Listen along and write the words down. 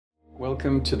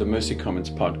Welcome to the Mercy Comments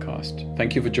podcast.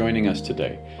 Thank you for joining us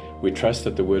today. We trust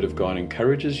that the Word of God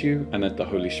encourages you and that the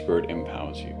Holy Spirit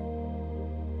empowers you.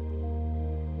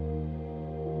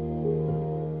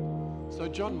 So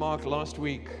John Mark last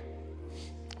week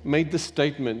made this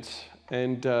statement,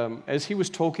 and as he was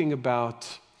talking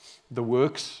about the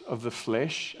works of the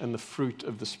flesh and the fruit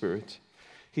of the Spirit,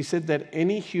 he said that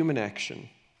any human action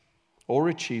or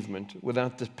achievement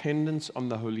without dependence on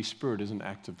the Holy Spirit is an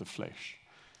act of the flesh.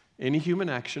 Any human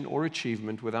action or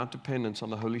achievement without dependence on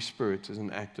the Holy Spirit is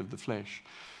an act of the flesh.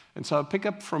 And so I'll pick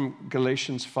up from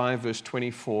Galatians 5, verse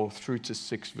 24 through to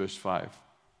 6, verse 5.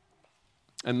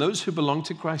 And those who belong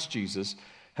to Christ Jesus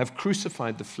have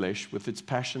crucified the flesh with its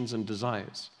passions and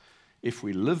desires. If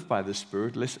we live by the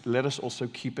Spirit, let us also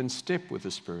keep in step with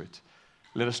the Spirit.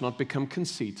 Let us not become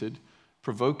conceited,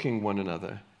 provoking one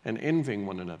another and envying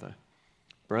one another.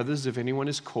 Brothers, if anyone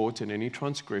is caught in any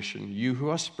transgression, you who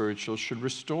are spiritual should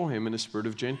restore him in a spirit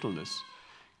of gentleness.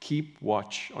 Keep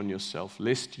watch on yourself,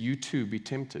 lest you too be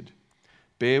tempted.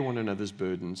 Bear one another's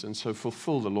burdens, and so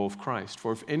fulfill the law of Christ.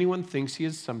 For if anyone thinks he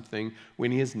has something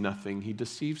when he has nothing, he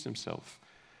deceives himself.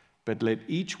 But let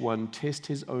each one test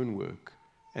his own work,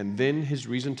 and then his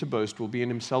reason to boast will be in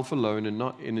himself alone and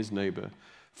not in his neighbor.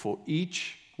 For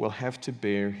each will have to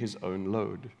bear his own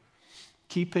load.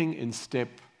 Keeping in step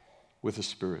with the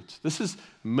Spirit. This is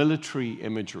military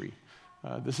imagery.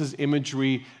 This is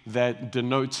imagery that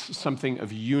denotes something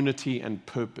of unity and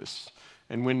purpose.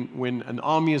 And when an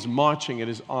army is marching, it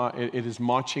is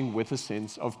marching with a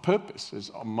sense of purpose, is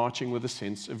marching with a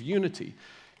sense of unity.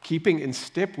 Keeping in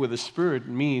step with the Spirit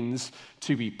means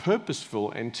to be purposeful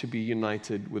and to be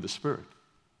united with the Spirit.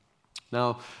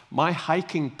 Now, my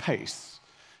hiking pace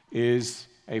is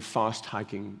a fast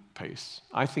hiking pace.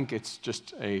 I think it's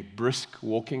just a brisk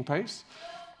walking pace.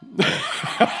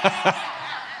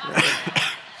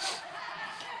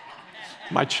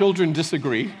 My children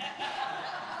disagree.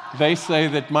 They say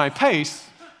that my pace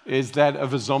is that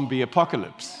of a zombie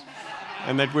apocalypse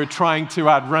and that we're trying to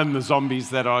outrun the zombies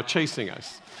that are chasing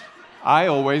us. I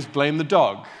always blame the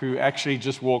dog, who actually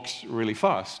just walks really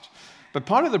fast. But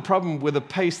part of the problem with a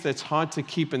pace that's hard to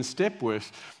keep in step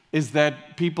with is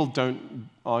that people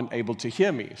aren't able to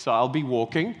hear me. So I'll be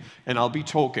walking and I'll be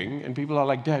talking, and people are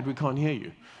like, "Dad, we can't hear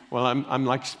you." Well, I'm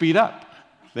like, "Speed up,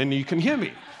 then you can hear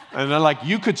me." And they're like,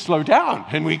 "You could slow down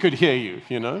and we could hear you,"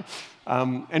 you know?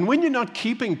 And when you're not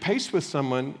keeping pace with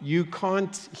someone, you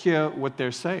can't hear what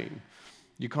they're saying.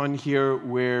 You can't hear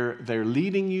where they're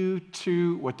leading you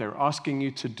to, what they're asking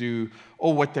you to do,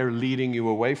 or what they're leading you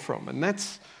away from. And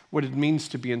that's what it means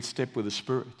to be in step with the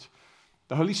Spirit.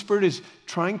 The Holy Spirit is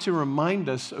trying to remind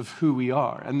us of who we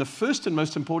are. And the first and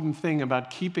most important thing about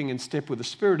keeping in step with the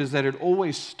Spirit is that it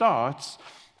always starts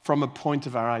from a point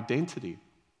of our identity.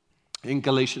 In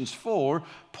Galatians 4,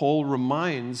 Paul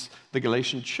reminds the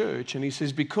Galatian church, and he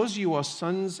says, "Because you are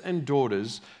sons and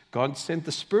daughters, God sent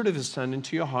the Spirit of His Son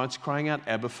into your hearts, crying out,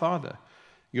 'Abba, Father.'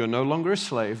 You are no longer a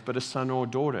slave, but a son or a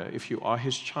daughter. If you are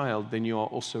His child, then you are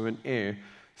also an heir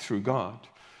through God."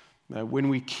 Now, when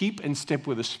we keep in step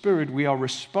with the Spirit, we are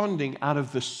responding out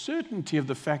of the certainty of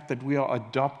the fact that we are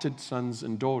adopted sons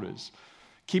and daughters.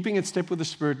 Keeping in step with the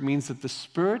Spirit means that the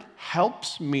Spirit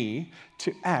helps me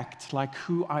to act like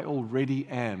who I already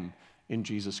am in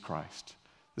Jesus Christ.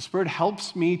 The Spirit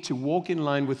helps me to walk in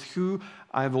line with who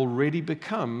I've already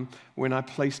become when I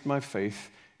placed my faith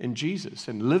in Jesus.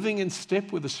 And living in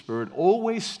step with the Spirit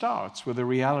always starts with the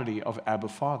reality of Abba,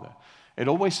 Father. It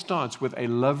always starts with a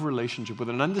love relationship, with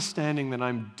an understanding that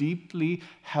I'm deeply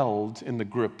held in the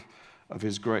grip of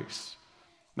His grace.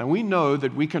 Now, we know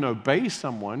that we can obey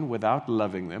someone without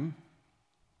loving them,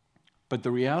 but the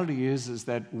reality is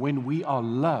that when we are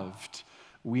loved,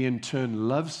 we in turn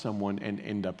love someone and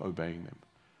end up obeying them.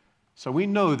 So we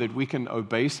know that we can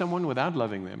obey someone without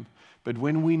loving them, but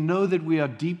when we know that we are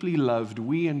deeply loved,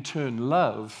 we in turn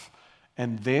love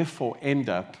and therefore end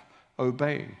up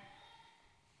obeying.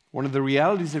 One of the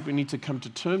realities that we need to come to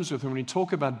terms with when we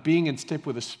talk about being in step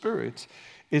with the Spirit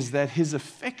is that His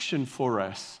affection for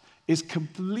us is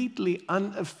completely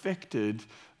unaffected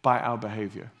by our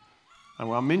behavior.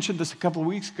 And I mentioned this a couple of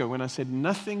weeks ago when I said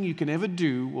nothing you can ever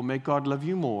do will make God love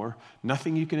you more.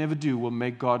 Nothing you can ever do will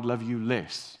make God love you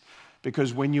less.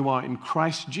 Because when you are in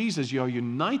Christ Jesus, you are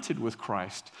united with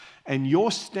Christ, and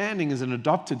your standing as an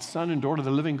adopted son and daughter of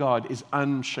the living God is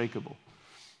unshakable.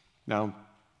 Now,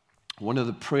 one of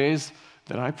the prayers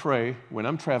that I pray when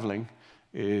I'm traveling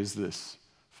is this: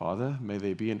 "Father, may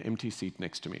there be an empty seat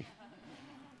next to me."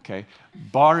 Okay?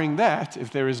 Barring that, if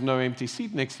there is no empty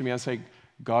seat next to me, I say,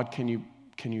 "God, can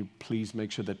you please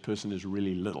make sure that person is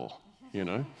really little?" You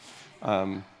know?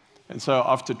 And so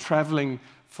after traveling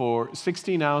for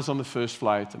 16 hours on the first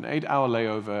flight, an 8-hour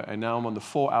layover, and now I'm on the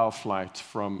 4-hour flight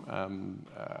from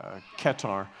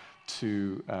Qatar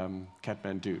to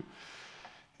Kathmandu.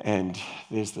 And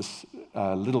there's this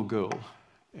little girl,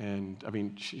 and I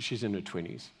mean, she's in her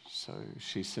 20s, so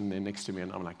she's sitting there next to me,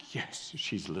 and I'm like, yes,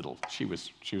 she's little. She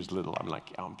was little. I'm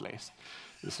like, I'm blessed.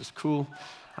 This is cool.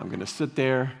 I'm going to sit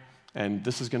there, and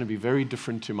this is going to be very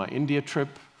different to my India trip,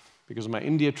 because my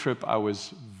India trip, I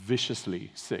was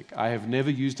viciously sick. I have never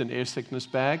used an air sickness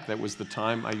bag. That was the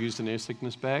time I used an air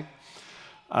sickness bag.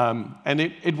 And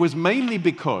it was mainly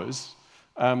because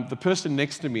the person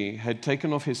next to me had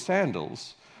taken off his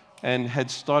sandals and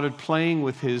had started playing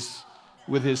with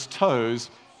his toes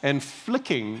and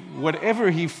flicking whatever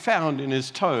he found in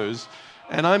his toes.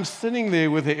 And I'm sitting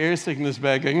there with the air sickness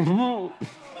bag going,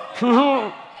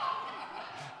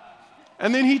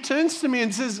 and then he turns to me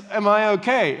and says, am I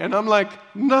okay? And I'm like,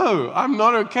 no, I'm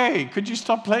not okay. Could you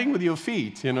stop playing with your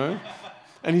feet, And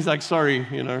he's like, sorry,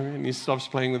 and he stops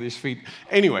playing with his feet.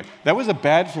 Anyway, that was a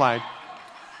bad flight.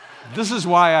 This is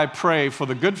why I pray for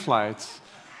the good flights.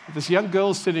 This young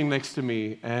girl's sitting next to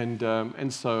me, and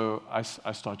so I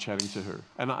start chatting to her.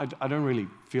 And I don't really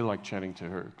feel like chatting to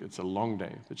her. It's a long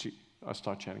day, but I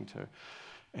start chatting to her.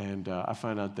 And I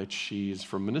find out that she is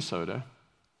from Minnesota,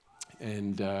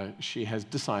 and she has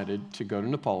decided to go to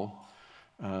Nepal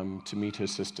to meet her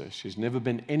sister. She's never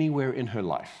been anywhere in her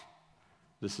life.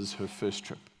 This is her first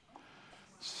trip.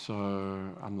 So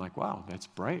I'm like, wow, that's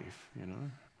brave,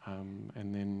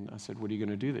 And then I said, what are you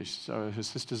going to do this? So her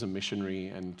sister's a missionary,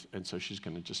 and so she's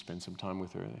going to just spend some time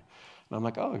with her. And I'm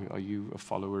like, oh, are you a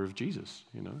follower of Jesus,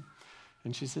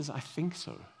 And she says, I think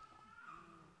so.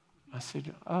 I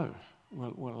said, oh,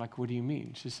 well, like, what do you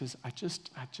mean? She says, I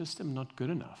just am not good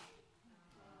enough.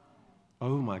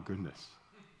 Oh, my goodness.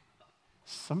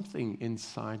 Something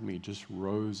inside me just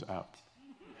rose up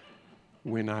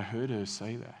when I heard her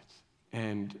say that.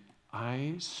 And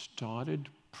I started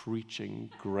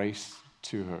preaching grace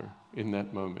to her in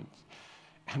that moment.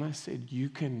 And I said, you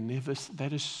can never,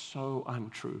 that is so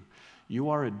untrue. You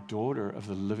are a daughter of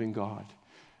the living God.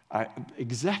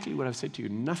 Exactly what I've said to you,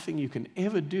 nothing you can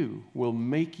ever do will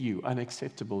make you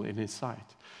unacceptable in His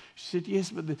sight. She said, yes,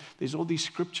 but there's all these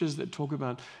scriptures that talk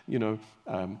about,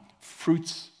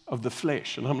 fruits of the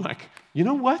flesh. And I'm like, you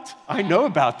know what? I know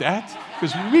about that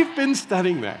because we've been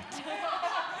studying that.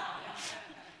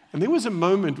 And there was a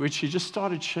moment where she just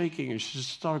started shaking and she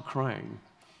just started crying.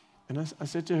 And I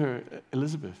said to her,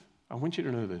 Elizabeth, I want you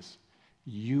to know this.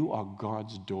 You are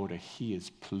God's daughter. He is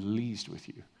pleased with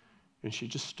you. And she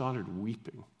just started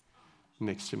weeping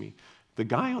next to me. The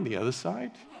guy on the other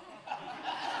side,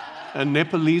 a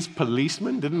Nepalese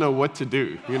policeman, didn't know what to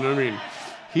do. You know what I mean?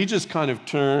 He just kind of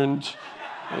turned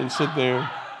and sat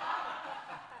there.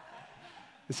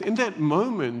 It's in that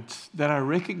moment that I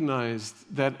recognized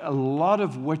that a lot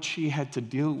of what she had to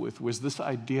deal with was this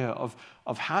idea of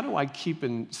how do I keep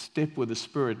in step with the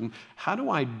Spirit, and how do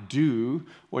I do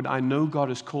what I know God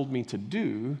has called me to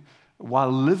do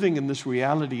while living in this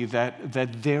reality that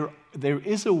there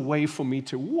is a way for me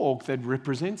to walk that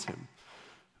represents Him.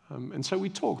 And so we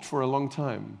talked for a long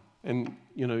time. And,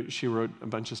 she wrote a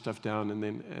bunch of stuff down, and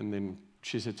then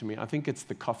she said to me, I think it's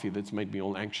the coffee that's made me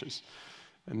all anxious.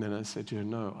 And then I said to her,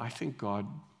 no, I think God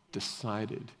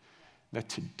decided that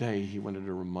today He wanted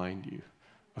to remind you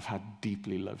of how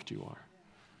deeply loved you are.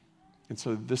 And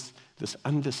so this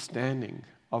understanding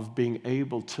of being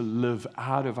able to live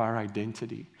out of our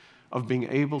identity, of being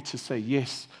able to say,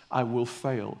 yes, I will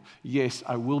fail. Yes,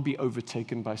 I will be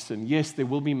overtaken by sin. Yes, there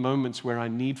will be moments where I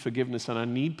need forgiveness and I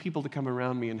need people to come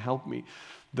around me and help me.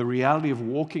 The reality of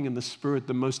walking in the Spirit,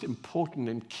 the most important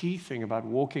and key thing about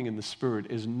walking in the Spirit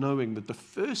is knowing that the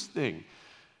first thing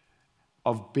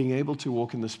of being able to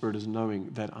walk in the Spirit is knowing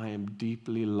that I am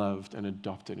deeply loved and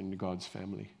adopted into God's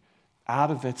family. Out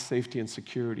of that safety and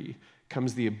security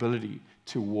comes the ability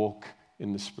to walk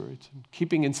in the Spirit.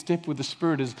 Keeping in step with the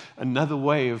Spirit is another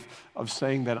way of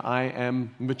saying that I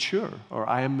am mature, or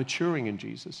I am maturing in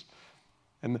Jesus.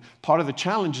 And part of the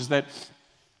challenge is that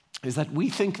we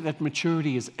think that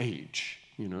maturity is age.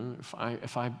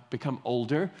 If I become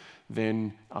older,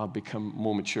 then I'll become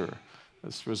more mature.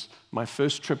 This was my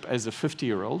first trip as a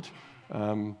 50-year-old.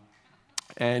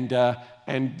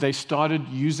 And they started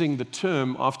using the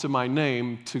term after my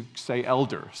name to say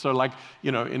elder. So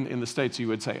in the States, you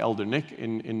would say Elder Nick.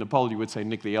 In Nepal, you would say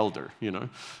Nick the Elder,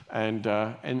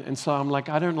 And so I'm like,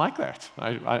 I don't like that.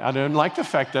 I don't like the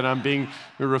fact that I'm being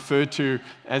referred to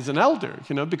as an elder,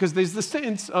 because there's the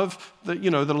sense of, the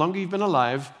longer you've been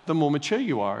alive, the more mature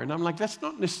you are. And I'm like, that's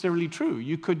not necessarily true.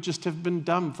 You could just have been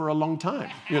dumb for a long time,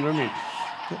 you know what I mean?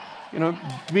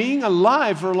 Being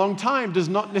alive for a long time does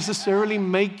not necessarily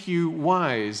make you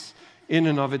wise in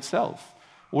and of itself.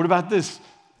 What about this?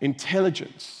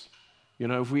 Intelligence.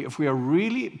 If we are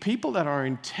really, people that are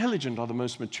intelligent are the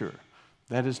most mature.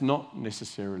 That is not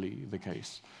necessarily the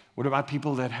case. What about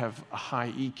people that have a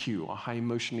high EQ or high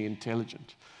emotionally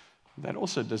intelligent? That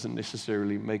also doesn't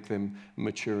necessarily make them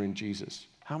mature in Jesus.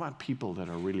 How about people that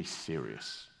are really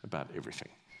serious about everything?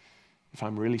 If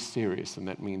I'm really serious, then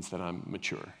that means that I'm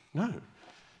mature. No.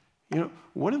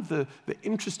 One of the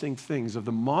interesting things of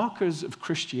the markers of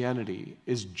Christianity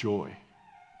is joy.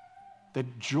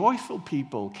 That joyful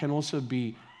people can also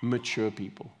be mature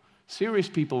people. Serious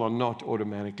people are not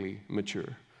automatically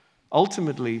mature.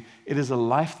 Ultimately, it is a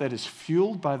life that is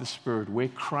fueled by the Spirit where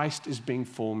Christ is being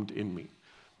formed in me.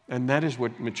 And that is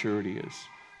what maturity is.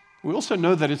 We also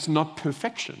know that it's not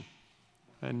perfection.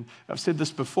 And I've said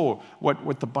this before,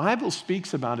 what the Bible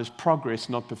speaks about is progress,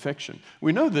 not perfection.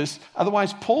 We know this,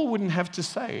 otherwise Paul wouldn't have to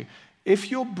say,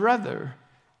 if your brother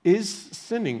is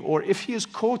sinning or if he is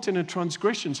caught in a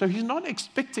transgression. So he's not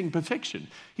expecting perfection.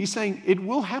 He's saying it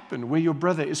will happen where your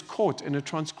brother is caught in a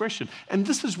transgression. And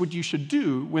this is what you should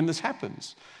do when this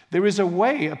happens. There is a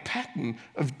way, a pattern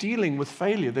of dealing with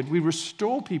failure that we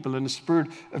restore people in a spirit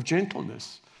of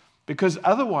gentleness. Because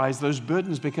otherwise, those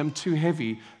burdens become too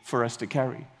heavy for us to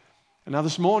carry. And now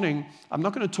this morning, I'm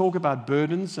not going to talk about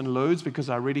burdens and loads because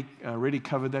I already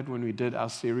covered that when we did our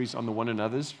series on the one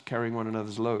another's, carrying one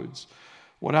another's loads.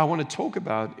 What I want to talk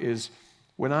about is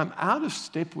when I'm out of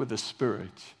step with the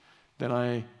Spirit, then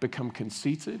I become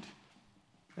conceited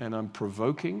and I'm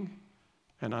provoking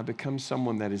and I become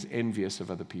someone that is envious of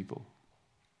other people.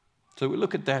 So we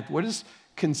look at that. What does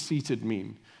conceited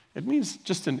mean? It means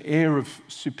just an air of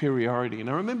superiority. And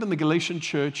I remember in the Galatian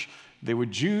church, there were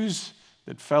Jews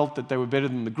that felt that they were better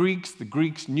than the Greeks. The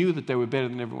Greeks knew that they were better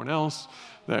than everyone else.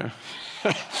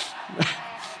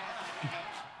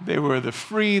 They were the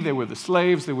free, they were the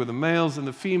slaves, they were the males and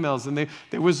the females. And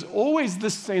there was always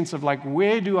this sense of like,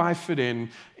 where do I fit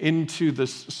into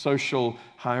this social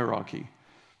hierarchy?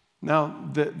 Now,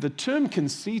 the term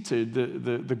conceited,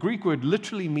 the Greek word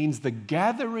literally means the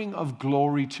gathering of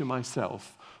glory to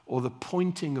myself, or the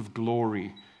pointing of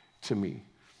glory to me.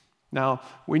 Now,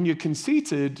 when you're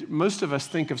conceited, most of us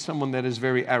think of someone that is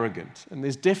very arrogant, and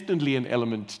there's definitely an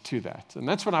element to that. And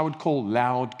that's what I would call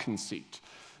loud conceit.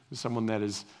 Someone that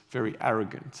is very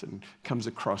arrogant and comes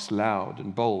across loud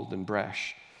and bold and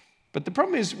brash. But the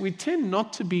problem is we tend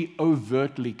not to be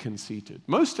overtly conceited.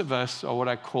 Most of us are what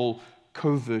I call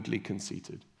covertly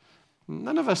conceited.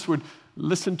 None of us would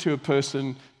listen to a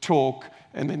person talk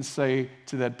and then say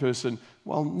to that person,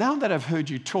 well, now that I've heard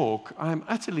you talk, I'm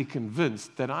utterly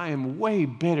convinced that I am way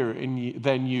better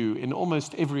than you in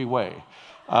almost every way.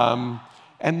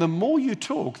 And the more you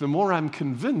talk, the more I'm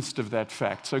convinced of that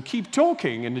fact. So keep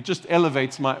talking, and it just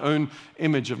elevates my own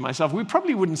image of myself. We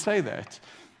probably wouldn't say that.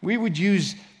 We would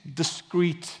use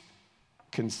discreet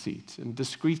conceit. And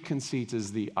discreet conceit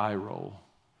is the eye roll,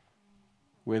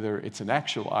 whether it's an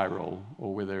actual eye roll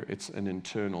or whether it's an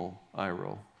internal eye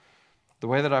roll. The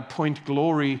way that I point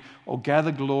glory or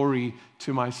gather glory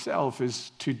to myself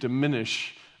is to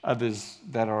diminish others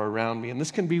that are around me. And this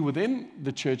can be within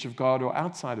the church of God or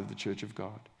outside of the church of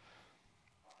God.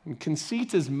 And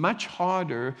conceit is much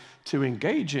harder to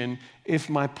engage in if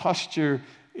my posture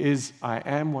is, I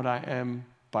am what I am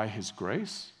by His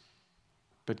grace.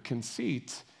 But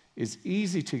conceit is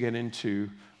easy to get into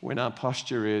when our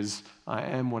posture is, I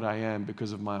am what I am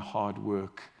because of my hard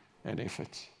work and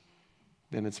effort.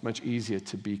 Then it's much easier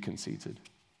to be conceited.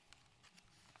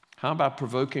 How about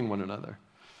provoking one another?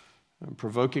 And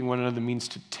provoking one another means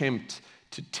to tempt,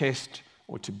 to test,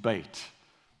 or to bait.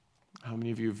 How many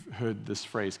of you have heard this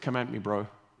phrase? Come at me, bro.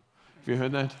 Have you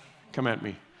heard that? Come at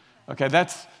me. Okay,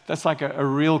 that's like a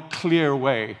real clear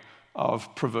way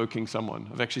of provoking someone,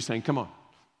 of actually saying, come on.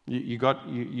 You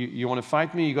want to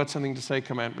fight me? You got something to say?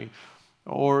 Come at me.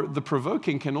 Or the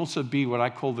provoking can also be what I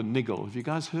call the niggle. Have you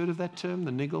guys heard of that term,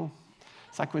 the niggle?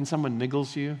 It's like when someone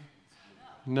niggles you.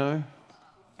 No?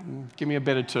 Give me a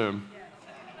better term.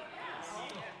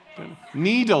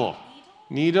 Needle.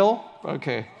 Needle?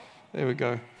 Okay, there we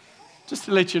go. Just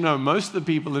to let you know, most of the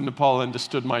people in Nepal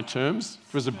understood my terms.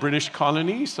 It was a British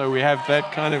colony, so we have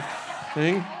that kind of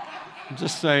thing. I'm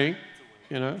just saying,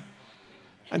 you know.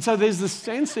 And so there's this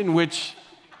sense in which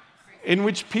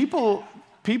people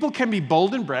can be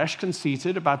bold and brash,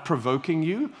 conceited about provoking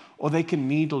you, or they can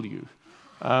needle you.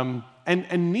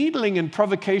 And needling and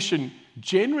provocation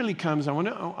generally comes, I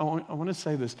want to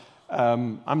say this,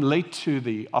 I'm late to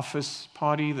the Office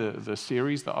party, the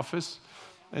series, The Office,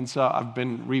 and so I've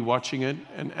been rewatching it,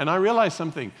 and I realized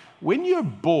something. When you're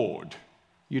bored,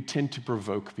 you tend to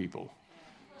provoke people.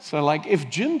 So like if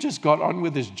Jim just got on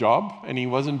with his job and he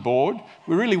wasn't bored,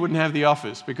 we really wouldn't have the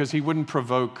office because he wouldn't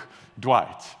provoke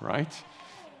Dwight, right?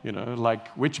 You know, like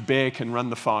which bear can run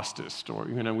the fastest, or,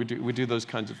 you know, we do those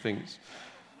kinds of things.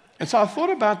 And so I thought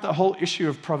about the whole issue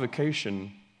of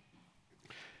provocation.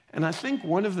 And I think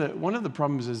one of the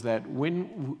problems is that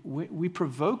when we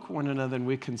provoke one another and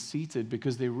we're conceited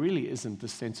because there really isn't the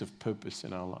sense of purpose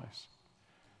in our lives.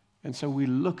 And so we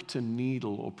look to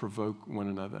needle or provoke one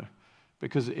another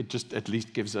because it just at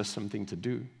least gives us something to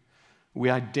do. We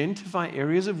identify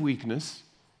areas of weakness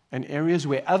and areas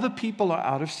where other people are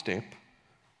out of step,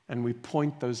 and we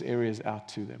point those areas out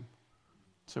to them.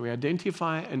 So we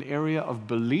identify an area of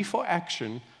belief or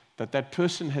action that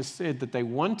person has said that they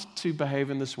want to behave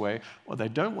in this way, or they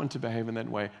don't want to behave in that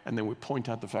way, and then we point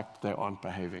out the fact that they aren't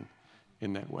behaving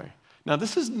in that way. Now,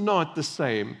 this is not the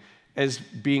same as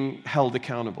being held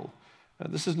accountable.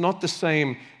 This is not the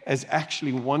same as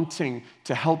actually wanting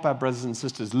to help our brothers and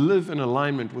sisters live in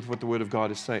alignment with what the Word of God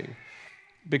is saying.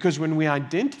 Because when we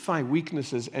identify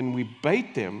weaknesses and we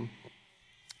bait them,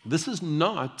 this is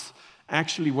not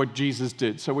actually what Jesus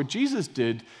did. So what Jesus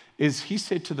did is he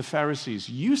said to the Pharisees,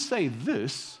 you say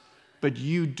this, but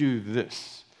you do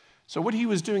this. So what he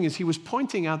was doing is he was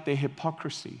pointing out their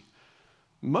hypocrisy.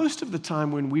 Most of the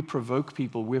time when we provoke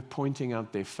people, we're pointing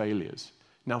out their failures.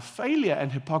 Now, failure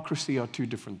and hypocrisy are two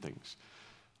different things.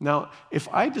 Now, if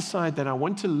I decide that I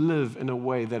want to live in a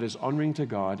way that is honoring to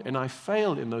God, and I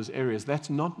fail in those areas, that's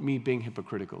not me being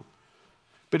hypocritical.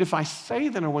 But if I say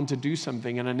that I want to do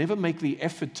something and I never make the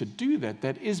effort to do that,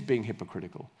 that is being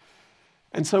hypocritical.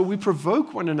 And so we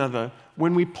provoke one another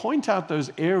when we point out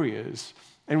those areas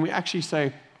and we actually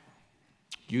say,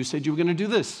 you said you were going to do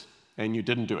this, and you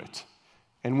didn't do it.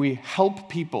 And we help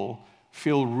people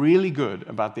feel really good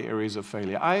about the areas of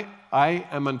failure. I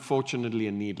am unfortunately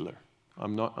a needler.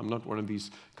 I'm not one of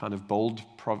these kind of bold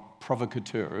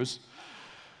provocateurs.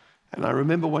 And I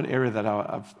remember one area that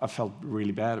I felt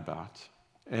really bad about.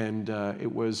 And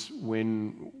it was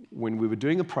when we were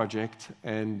doing a project,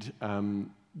 and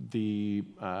the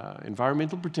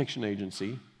Environmental Protection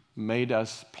Agency made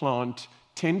us plant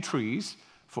 10 trees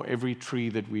for every tree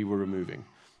that we were removing.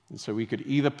 And so we could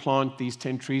either plant these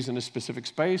 10 trees in a specific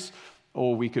space,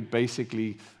 or we could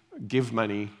basically give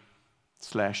money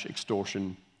 /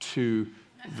 extortion to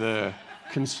the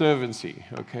conservancy,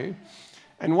 okay?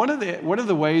 And one of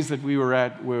the ways that we were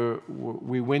at,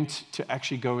 we went to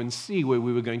actually go and see where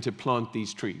we were going to plant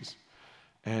these trees.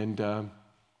 And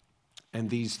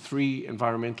these 3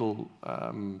 environmental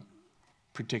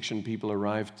protection people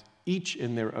arrived, each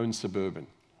in their own Suburban.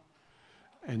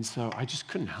 And so I just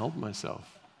couldn't help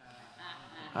myself.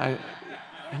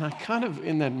 And I kind of,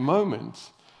 in that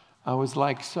moment, I was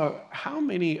like, so how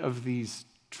many of these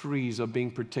trees are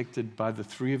being protected by the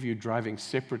 3 of you driving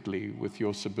separately with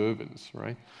your Suburbans,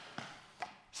 right?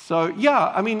 So,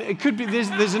 yeah, I mean, it could be,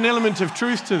 there's an element of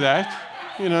truth to that,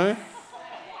 you know.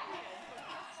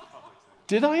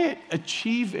 Did I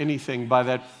achieve anything by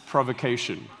that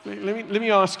provocation? Let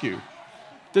me ask you.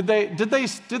 Did they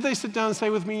sit down and say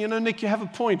with me, you know, Nick, you have a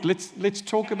point. Let's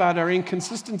talk about our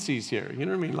inconsistencies here. You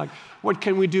know what I mean? Like, what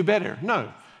can we do better? No.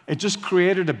 It just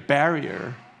created a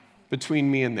barrier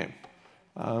between me and them.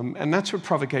 And that's what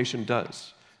provocation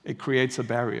does. It creates a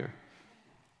barrier.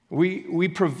 We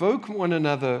provoke one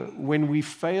another when we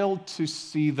fail to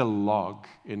see the log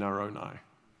in our own eye.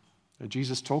 And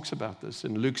Jesus talks about this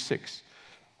in Luke 6.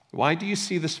 Why do you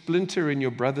see the splinter in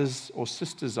your brother's or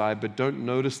sister's eye, but don't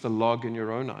notice the log in your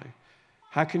own eye?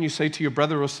 How can you say to your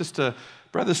brother or sister,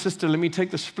 brother, sister, let me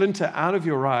take the splinter out of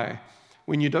your eye,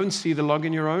 when you don't see the log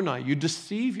in your own eye? You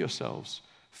deceive yourselves.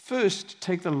 First,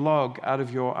 take the log out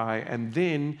of your eye, and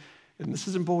then, and this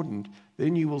is important,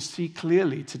 then you will see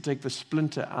clearly to take the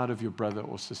splinter out of your brother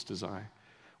or sister's eye.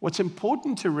 What's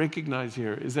important to recognize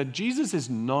here is that Jesus is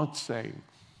not saying,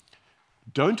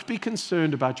 don't be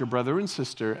concerned about your brother and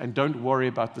sister, and don't worry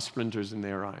about the splinters in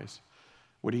their eyes.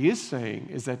 What he is saying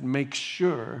is that make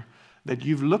sure that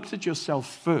you've looked at yourself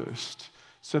first,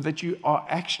 so that you are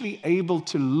actually able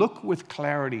to look with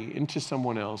clarity into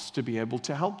someone else to be able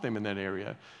to help them in that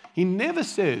area. He never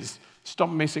says, stop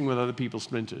messing with other people's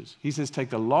splinters. He says, take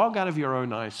the log out of your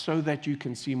own eye so that you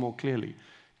can see more clearly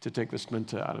to take the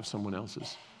splinter out of someone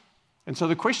else's. And so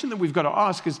the question that we've got to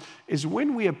ask is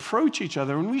when we approach each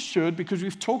other, and we should, because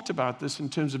we've talked about this in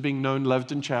terms of being known,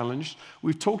 loved, and challenged.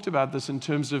 We've talked about this in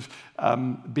terms of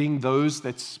being those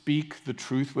that speak the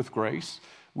truth with grace.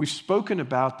 We've spoken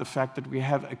about the fact that we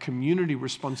have a community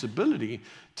responsibility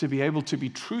to be able to be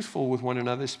truthful with one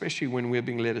another, especially when we're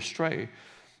being led astray.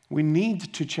 We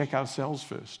need to check ourselves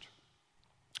first.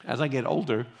 As I get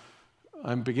older,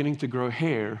 I'm beginning to grow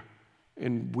hair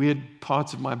in weird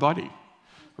parts of my body,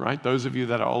 right? Those of you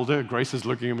that are older, Grace is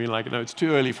looking at me like, no, it's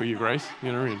too early for you, Grace.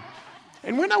 You know what I mean?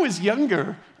 And when I was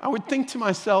younger, I would think to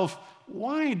myself,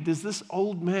 why does this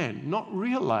old man not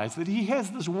realize that he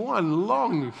has this one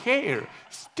long hair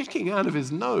sticking out of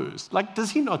his nose? Like,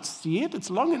 does he not see it? It's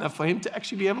long enough for him to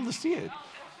actually be able to see it.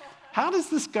 How does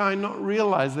this guy not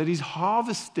realize that he's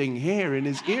harvesting hair in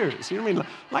his ears? You know what I mean?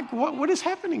 Like what is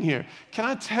happening here? Can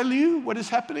I tell you what is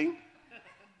happening?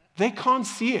 They can't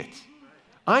see it.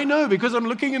 I know, because I'm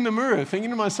looking in the mirror thinking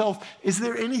to myself, is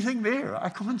there anything there? I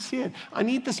can't see it. I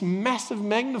need this massive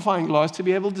magnifying glass to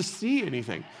be able to see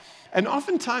anything. And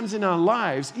oftentimes in our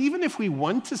lives, even if we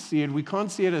want to see it, we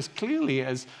can't see it as clearly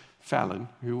as Fallon,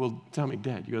 who will tell me,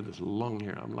 Dad, you have this long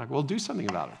hair. I'm like, well, do something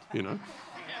about it, you know?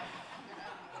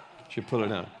 Should pull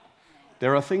it out.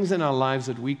 There are things in our lives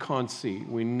that we can't see.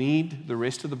 We need the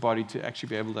rest of the body to actually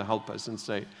be able to help us and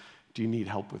say, do you need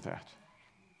help with that?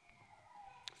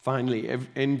 Finally,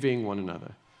 envying one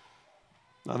another.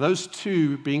 Now, those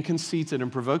two, being conceited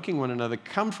and provoking one another,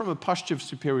 come from a posture of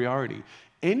superiority.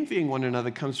 Envying one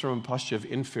another comes from a posture of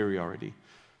inferiority.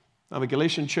 Now, the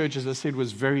Galatian church, as I said,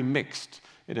 was very mixed.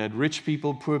 It had rich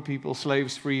people, poor people,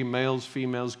 slaves, free, males,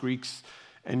 females, Greeks,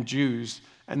 and Jews.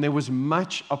 And there was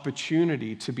much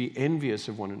opportunity to be envious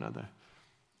of one another.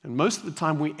 And most of the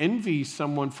time, we envy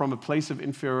someone from a place of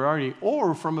inferiority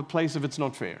or from a place of it's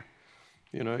not fair.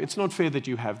 You know, it's not fair that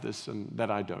you have this and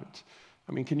that I don't.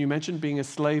 I mean, can you imagine being a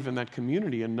slave in that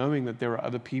community and knowing that there are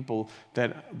other people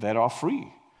that are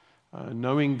free?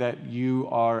 Knowing that you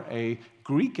are a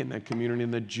Greek in that community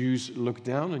and the Jews look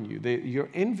down on you. You're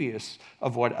envious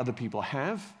of what other people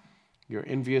have. You're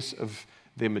envious of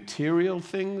their material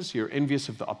things. You're envious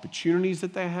of the opportunities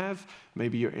that they have.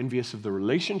 Maybe you're envious of the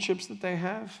relationships that they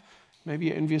have. Maybe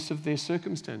you're envious of their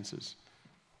circumstances.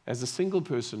 As a single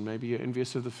person, maybe you're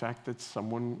envious of the fact that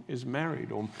someone is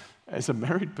married. Or as a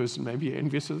married person, maybe you're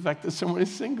envious of the fact that someone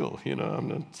is single. You know, I'm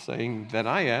not saying that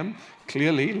I am.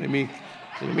 Clearly, let me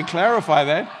clarify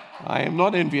that. I am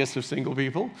not envious of single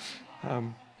people.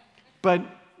 But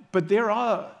there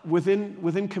are,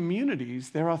 within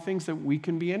communities, there are things that we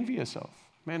can be envious of.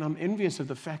 Man, I'm envious of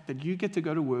the fact that you get to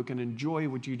go to work and enjoy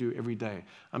what you do every day.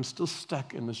 I'm still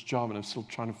stuck in this job and I'm still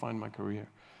trying to find my career.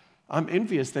 I'm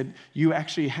envious that you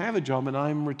actually have a job and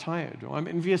I'm retired. Or I'm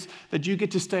envious that you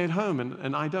get to stay at home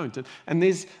and I don't. And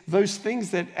there's those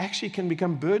things that actually can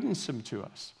become burdensome to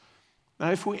us.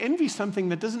 Now, if we envy something,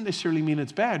 that doesn't necessarily mean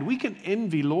it's bad. We can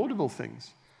envy laudable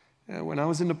things. When I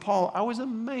was in Nepal, I was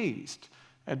amazed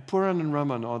at Puran and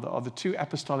Raman, are the two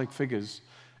apostolic figures.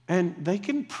 And they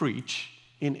can preach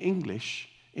in English,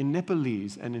 in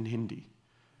Nepalese, and in Hindi.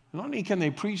 Not only can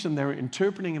they preach and they're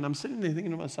interpreting, and I'm sitting there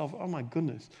thinking to myself, oh my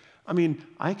goodness. I mean,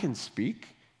 I can speak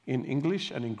in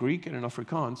English and in Greek and in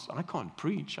Afrikaans. I can't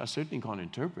preach. I certainly can't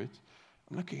interpret.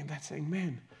 I'm looking at that saying,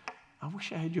 man, I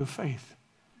wish I had your faith.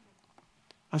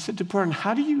 I said to Puran,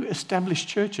 how do you establish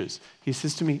churches? He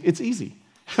says to me, it's easy.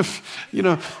 You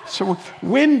know, so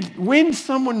when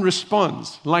someone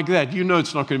responds like that, you know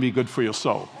it's not going to be good for your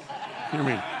soul. You know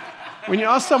what I mean? When you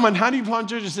ask someone, how do you plant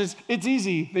churches? Says, it's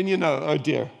easy. Then you know, oh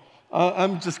dear,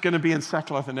 I'm just going to be in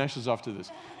sackcloth and ashes after this.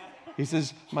 He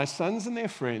says, my sons and their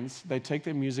friends, they take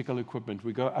their musical equipment.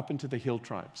 We go up into the hill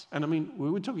tribes. And I mean, we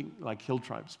were talking like hill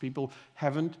tribes. People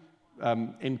haven't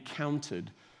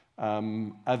encountered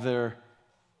other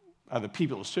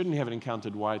people, certainly haven't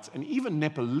encountered whites, and even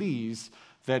Nepalese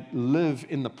that live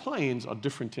in the plains are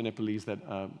different to Nepalese that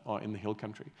are in the hill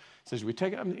country. So we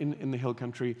take them in the hill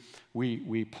country,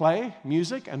 we play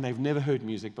music, and they've never heard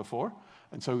music before.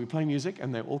 And so we play music,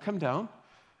 and they all come down,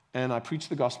 and I preach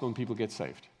the gospel, and people get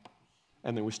saved.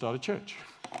 And then we start a church.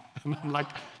 And I'm like,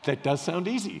 that does sound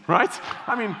easy, right?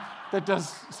 I mean, that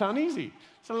does sound easy.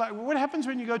 So like, what happens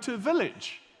when you go to a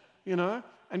village, you know?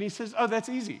 And he says, oh, that's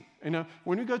easy. You know,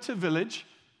 when we go to a village,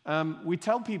 we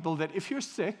tell people that if you're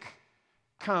sick,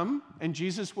 come and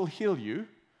Jesus will heal you.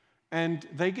 And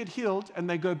they get healed and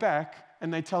they go back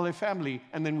and they tell their family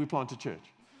and then we plant a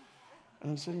church.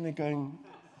 And I'm sitting there going,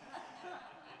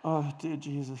 oh, dear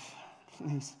Jesus,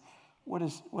 please, what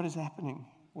is happening?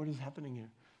 What is happening here?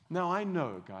 Now, I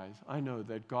know, guys, I know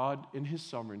that God, in his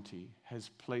sovereignty, has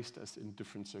placed us in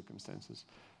different circumstances.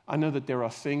 I know that there are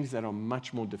things that are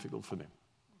much more difficult for them.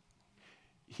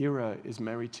 Hira is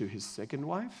married to his second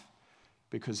wife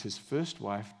because his first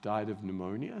wife died of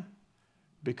pneumonia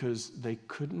because they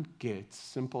couldn't get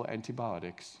simple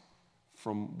antibiotics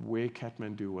from where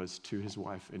Kathmandu was to his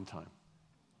wife in time.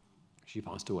 She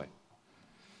passed away.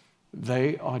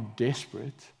 They are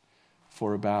desperate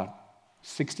for about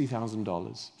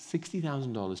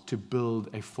 $60,000 to build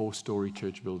a 4-story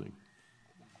church building.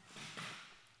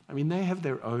 I mean, they have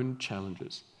their own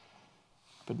challenges.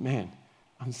 But man,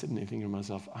 I'm sitting there thinking to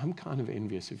myself, I'm kind of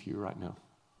envious of you right now.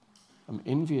 I'm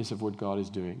envious of what God is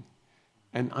doing.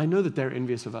 And I know that they're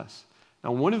envious of us.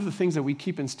 Now, one of the things that we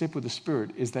keep in step with the Spirit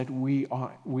is that we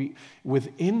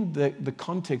within the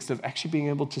context of actually being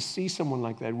able to see someone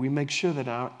like that, we make sure that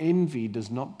our envy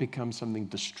does not become something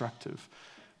destructive,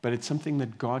 but it's something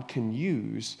that God can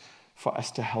use for us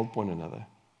to help one another.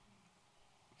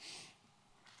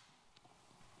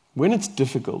 When it's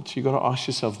difficult, you've got to ask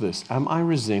yourself this: am I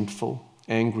resentful,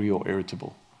 angry, or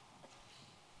irritable?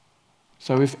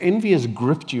 So if envy has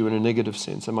gripped you in a negative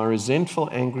sense, am I resentful,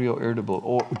 angry, or irritable?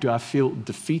 Or do I feel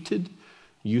defeated,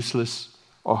 useless,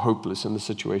 or hopeless in the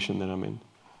situation that I'm in?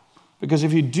 Because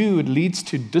if you do, it leads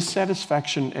to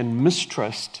dissatisfaction and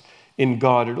mistrust in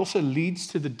God. It also leads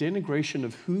to the denigration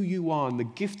of who you are and the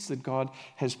gifts that God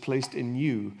has placed in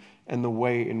you and the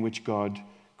way in which God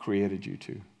created you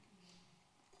to.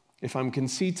 If I'm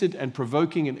conceited and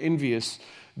provoking and envious,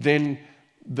 then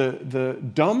the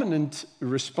dominant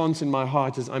response in my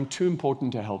heart is, I'm too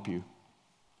important to help you.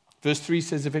 Verse 3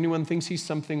 says, if anyone thinks he's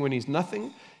something when he's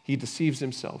nothing, he deceives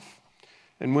himself.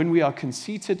 And when we are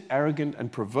conceited, arrogant,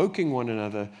 and provoking one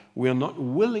another, we are not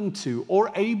willing to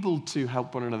or able to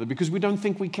help one another because we don't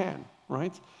think we can,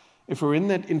 right? If we're in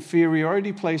that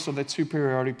inferiority place or that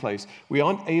superiority place, we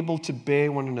aren't able to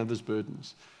bear one another's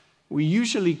burdens. We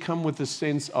usually come with the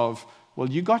sense of, well,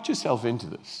 you got yourself into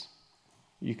this.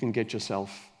 You can get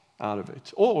yourself out of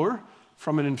it. Or,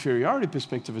 from an inferiority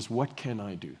perspective, is what can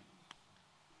I do?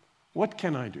 What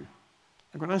can I do?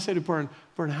 Like when I say to Burn,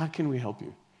 how can we help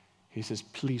you? He says,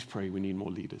 please pray, we need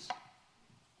more leaders.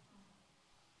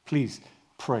 Please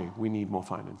pray, we need more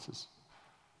finances.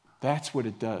 That's what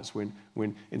it does.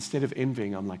 When instead of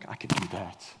envying, I'm like, I can do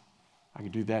that. I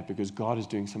can do that because God is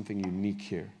doing something unique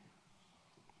here.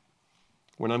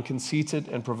 When I'm conceited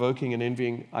and provoking and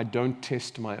envying, I don't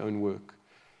test my own work.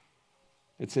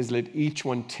 It says, let each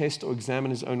one test or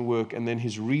examine his own work, and then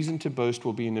his reason to boast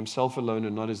will be in himself alone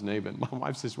and not his neighbor. And my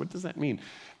wife says, what does that mean?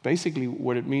 Basically,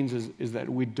 what it means is that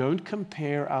we don't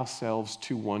compare ourselves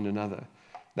to one another.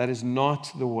 That is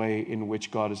not the way in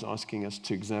which God is asking us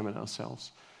to examine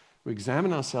ourselves. We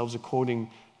examine ourselves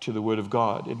according to the Word of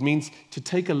God. It means to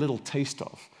take a little taste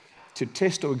of. To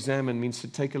test or examine means to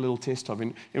take a little test of.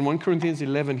 In 1 Corinthians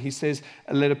 11, he says,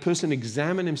 let a person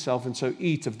examine himself and so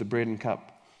eat of the bread and cup.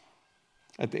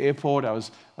 At the airport, I was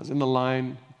in the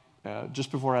line just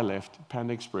before I left,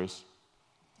 Panda Express.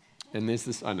 And there's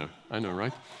this, I know,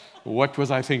 right? What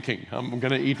was I thinking? I'm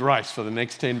going to eat rice for the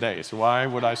next 10 days. Why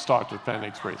would I start with Panda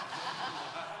Express?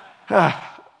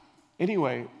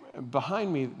 Anyway,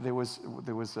 behind me, there was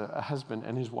a husband,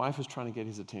 and his wife was trying to get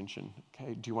his attention.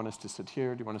 Okay, do you want us to sit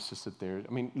here? Do you want us to sit there?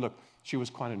 I mean, look, she was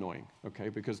quite annoying, okay,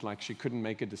 because like she couldn't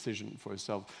make a decision for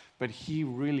herself. But he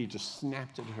really just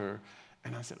snapped at her.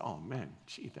 And I said, oh man,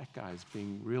 gee, that guy's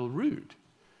being real rude.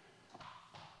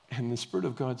 And the Spirit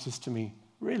of God says to me,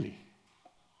 really?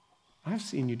 I've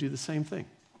seen you do the same thing.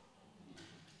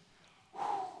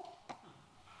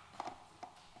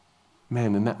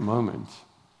 Man, in that moment,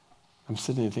 I'm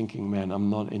sitting there thinking, man,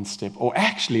 I'm not in step. Or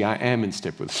actually, I am in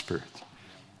step with the Spirit.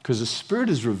 Because the Spirit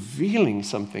is revealing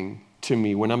something to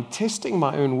me. When I'm testing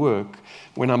my own work,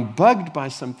 when I'm bugged by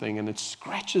something and it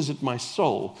scratches at my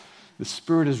soul, the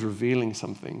Spirit is revealing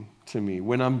something to me.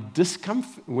 When I'm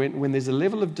when there's a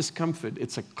level of discomfort,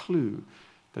 it's a clue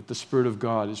that the Spirit of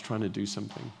God is trying to do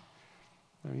something.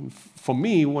 I mean, for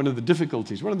me, one of the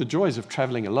difficulties, one of the joys of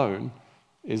traveling alone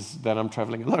is that I'm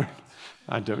traveling alone.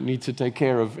 I don't need to take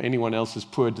care of anyone else's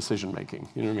poor decision making.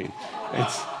 You know what I mean?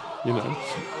 It's, you know.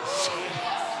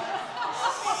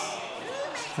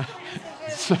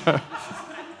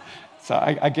 So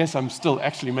I guess I'm still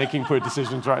actually making poor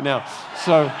decisions right now.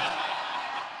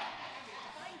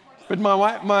 But my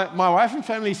wife and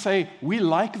family say, we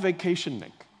like vacation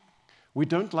Nick. We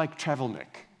don't like travel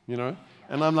Nick, you know?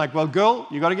 And I'm like, well, girl,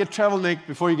 you got to get travel Nick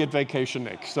before you get vacation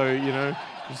Nick. So, you know,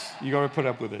 you got to put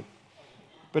up with it.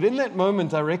 But in that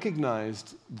moment, I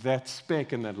recognized that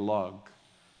speck in that log.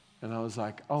 And I was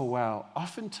like, oh, wow.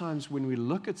 Oftentimes when we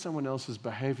look at someone else's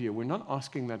behavior, we're not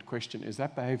asking that question, is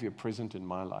that behavior present in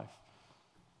my life?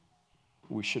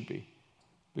 We should be,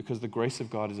 because the grace of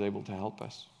God is able to help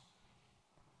us.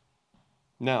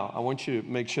 Now, I want you to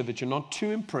make sure that you're not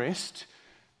too impressed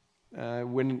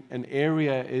when an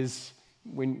area is,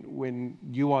 when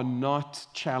you are not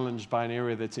challenged by an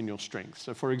area that's in your strength.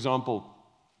 So, for example,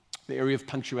 the area of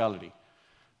punctuality,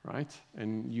 right?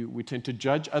 And we tend to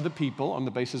judge other people on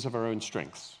the basis of our own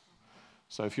strengths.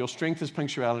 So if your strength is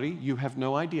punctuality, you have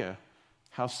no idea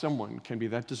how someone can be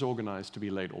that disorganized to be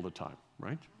late all the time,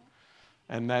 right?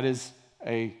 And that is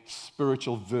a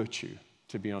spiritual virtue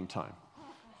to be on time.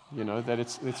 You know, that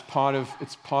it's part of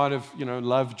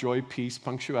love, joy, peace,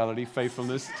 punctuality,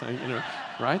 faithfulness,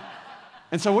 right?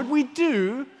 And so what we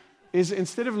do is,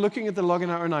 instead of looking at the log in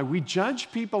our own eye, we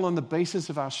judge people on the basis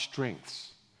of our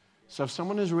strengths. So if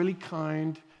someone is really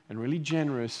kind and really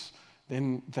generous,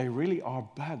 then they really are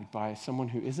bugged by someone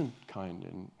who isn't kind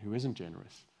and who isn't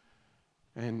generous.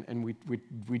 And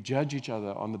we judge each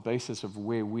other on the basis of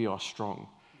where we are strong.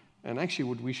 And actually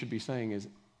what we should be saying is,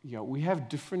 we have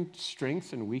different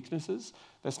strengths and weaknesses.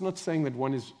 That's not saying that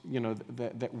one is,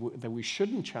 that we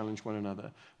shouldn't challenge one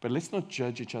another, but let's not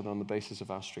judge each other on the basis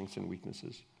of our strengths and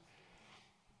weaknesses.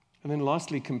 And then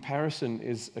lastly, comparison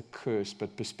is a curse,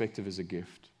 but perspective is a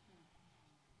gift.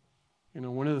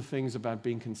 One of the things about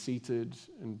being conceited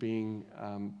and being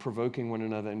provoking one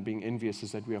another and being envious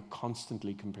is that we are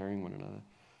constantly comparing one another.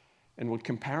 And what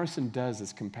comparison does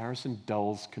is comparison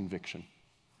dulls conviction.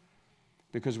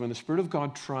 Because when the Spirit of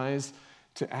God tries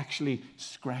to actually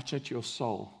scratch at your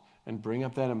soul and bring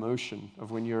up that emotion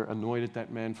of when you're annoyed at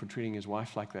that man for treating his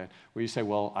wife like that, where you say,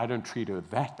 well, I don't treat her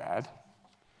that bad.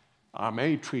 I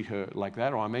may treat her like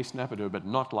that, or I may snap at her, but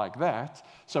not like that.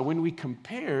 So when we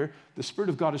compare, the Spirit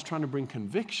of God is trying to bring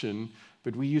conviction,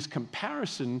 but we use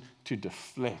comparison to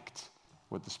deflect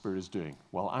what the Spirit is doing.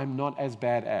 Well, I'm not as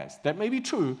bad as. That may be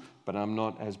true, but I'm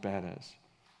not as bad as.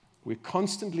 We're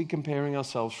constantly comparing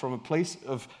ourselves from a place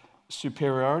of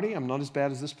superiority, I'm not as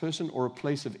bad as this person, or a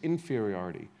place of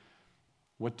inferiority.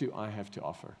 What do I have to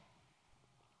offer?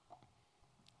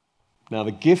 Now,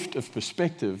 the gift of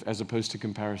perspective as opposed to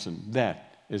comparison,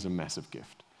 that is a massive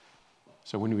gift.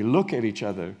 So when we look at each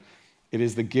other, it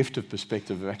is the gift of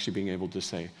perspective of actually being able to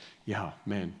say, yeah,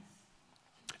 man,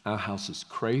 our house is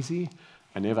crazy.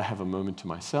 I never have a moment to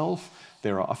myself.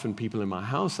 There are often people in my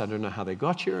house. I don't know how they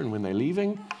got here and when they're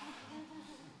leaving.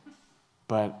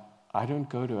 But I don't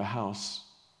go to a house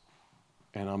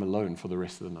and I'm alone for the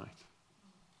rest of the night.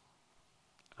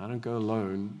 I don't go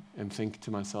alone and think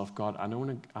to myself, God, I don't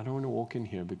want to walk in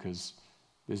here because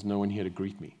there's no one here to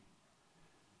greet me.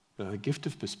 But the gift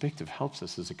of perspective helps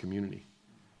us as a community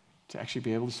to actually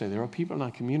be able to say there are people in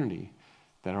our community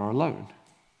that are alone,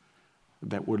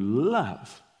 that would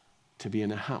love to be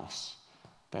in a house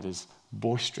that is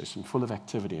boisterous and full of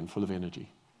activity and full of energy,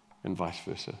 and vice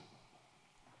versa.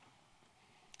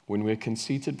 When we're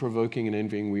conceited, provoking, and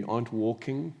envying, we aren't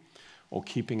walking or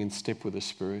keeping in step with the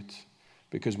Spirit,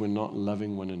 because we're not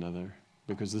loving one another,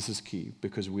 because this is key,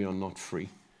 because we are not free.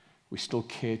 We still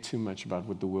care too much about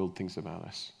what the world thinks about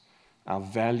us. Our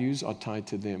values are tied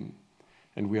to them,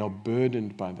 and we are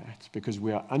burdened by that because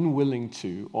we are unwilling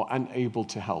to or unable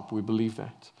to help. We believe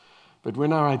that. But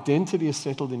when our identity is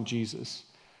settled in Jesus,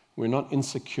 we're not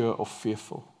insecure or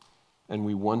fearful, and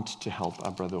we want to help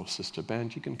our brother or sister.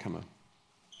 Band, you can come up.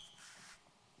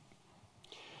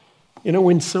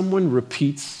 When someone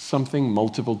repeats something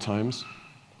multiple times,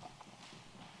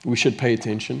 we should pay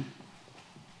attention.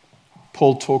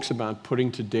 Paul talks about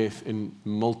putting to death in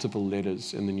multiple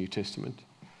letters in the New Testament.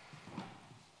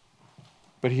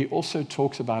 But he also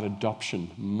talks about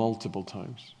adoption multiple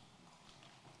times.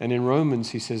 And in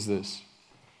Romans, he says this: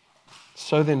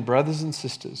 so then, brothers and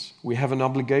sisters, we have an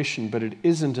obligation, but it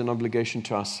isn't an obligation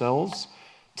to ourselves,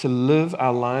 to live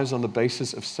our lives on the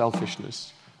basis of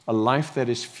selfishness, a life that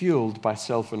is fueled by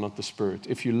self and not the Spirit.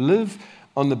 If you live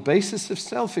on the basis of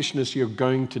selfishness, you're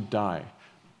going to die.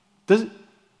 Does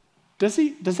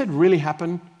that really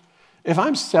happen? If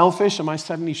I'm selfish, am I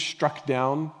suddenly struck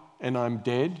down and I'm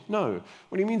dead? No.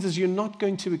 What he means is you're not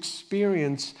going to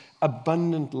experience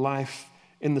abundant life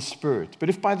in the Spirit. But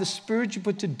if by the Spirit you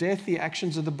put to death the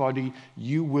actions of the body,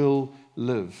 you will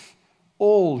live.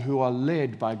 All who are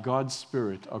led by God's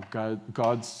Spirit are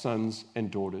God's sons and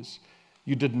daughters.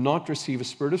 You did not receive a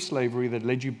spirit of slavery that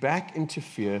led you back into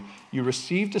fear. You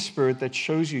received a spirit that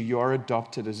shows you are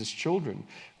adopted as his children.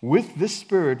 With this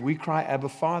spirit, we cry, Abba,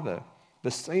 Father. The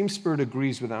same Spirit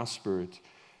agrees with our spirit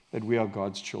that we are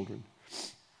God's children.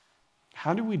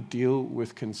 How do we deal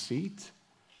with conceit?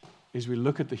 Is we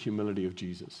look at the humility of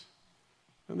Jesus.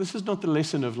 And this is not the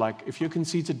lesson of if you're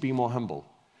conceited, be more humble.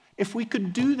 If we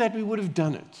could do that, we would have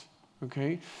done it.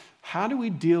 Okay? How do we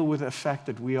deal with the fact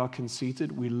that we are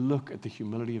conceited? We look at the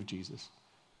humility of Jesus,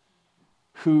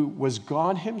 who was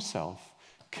God himself,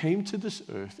 came to this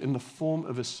earth in the form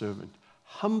of a servant,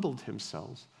 humbled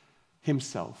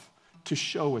himself to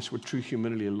show us what true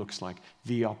humility looks like,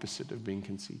 the opposite of being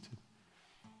conceited.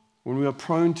 When we are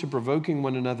prone to provoking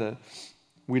one another,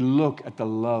 we look at the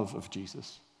love of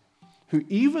Jesus, who,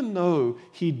 even though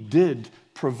he did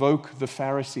provoke the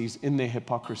Pharisees in their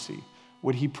hypocrisy,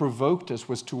 what he provoked us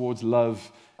was towards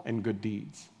love and good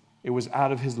deeds. It was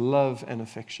out of his love and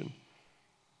affection.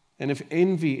 And if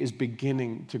envy is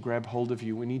beginning to grab hold of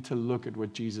you, we need to look at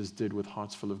what Jesus did with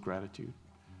hearts full of gratitude.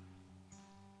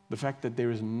 The fact that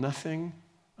there is nothing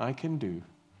I can do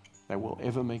that will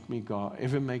ever make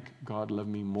God love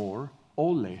me more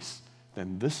or less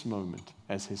than this moment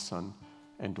as his son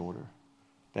and daughter.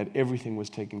 That everything was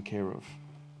taken care of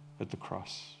at the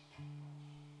cross.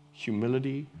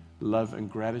 Humility, love, and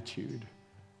gratitude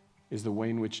is the way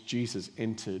in which Jesus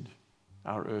entered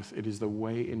our earth. It is the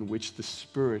way in which the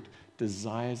Spirit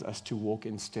desires us to walk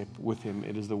in step with him.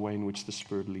 It is the way in which the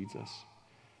Spirit leads us.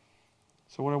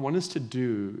 So what I want us to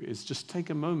do is just take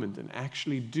a moment and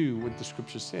actually do what the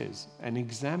Scripture says and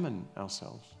examine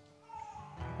ourselves.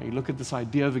 And you look at this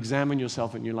idea of examine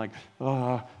yourself and you're like,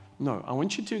 no, I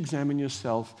want you to examine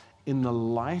yourself in the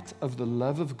light of the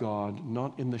love of God,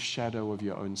 not in the shadow of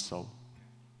your own soul.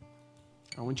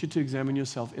 I want you to examine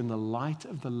yourself in the light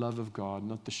of the love of God,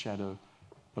 not the shadow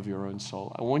of your own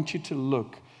soul. I want you to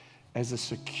look as a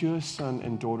secure son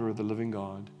and daughter of the living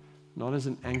God, not as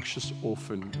an anxious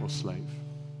orphan or slave.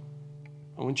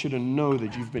 I want you to know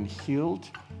that you've been healed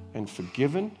and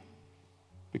forgiven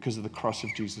because of the cross of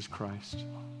Jesus Christ.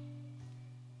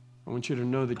 I want you to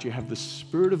know that you have the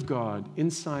Spirit of God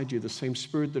inside you, the same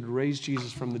Spirit that raised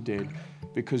Jesus from the dead,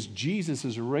 because Jesus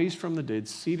is raised from the dead,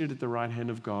 seated at the right hand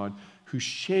of God, who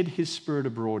shed his Spirit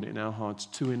abroad in our hearts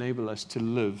to enable us to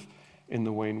live in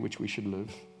the way in which we should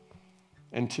live,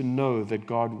 and to know that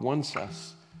God wants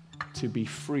us to be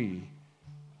free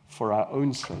for our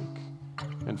own sake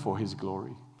and for his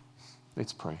glory.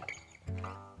 Let's pray.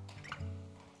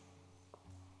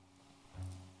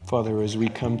 Father, as we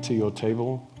come to your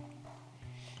table,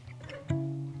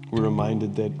 we're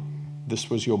reminded that this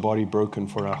was your body broken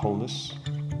for our wholeness.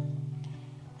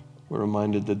 We're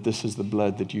reminded that this is the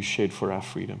blood that you shed for our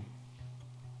freedom.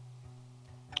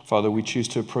 Father, we choose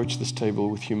to approach this table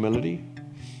with humility,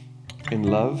 in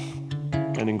love,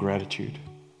 and in gratitude.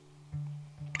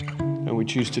 And we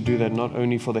choose to do that not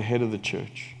only for the head of the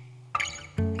church,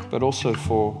 but also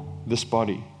for this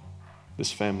body,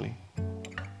 this family.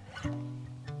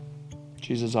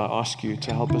 Jesus, I ask you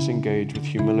to help us engage with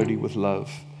humility, with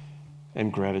love,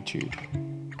 and gratitude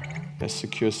as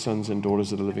secure sons and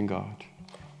daughters of the living God.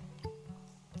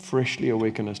 Freshly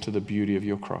awaken us to the beauty of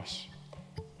your cross.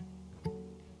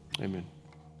 Amen.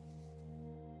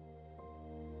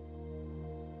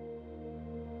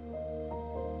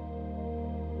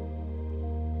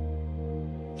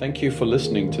 Thank you for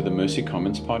listening to the Mercy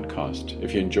Commons podcast.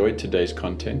 If you enjoyed today's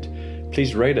content,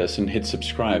 please rate us and hit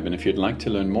subscribe. And if you'd like to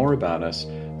learn more about us,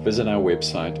 visit our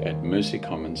website at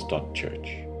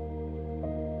mercycommons.church.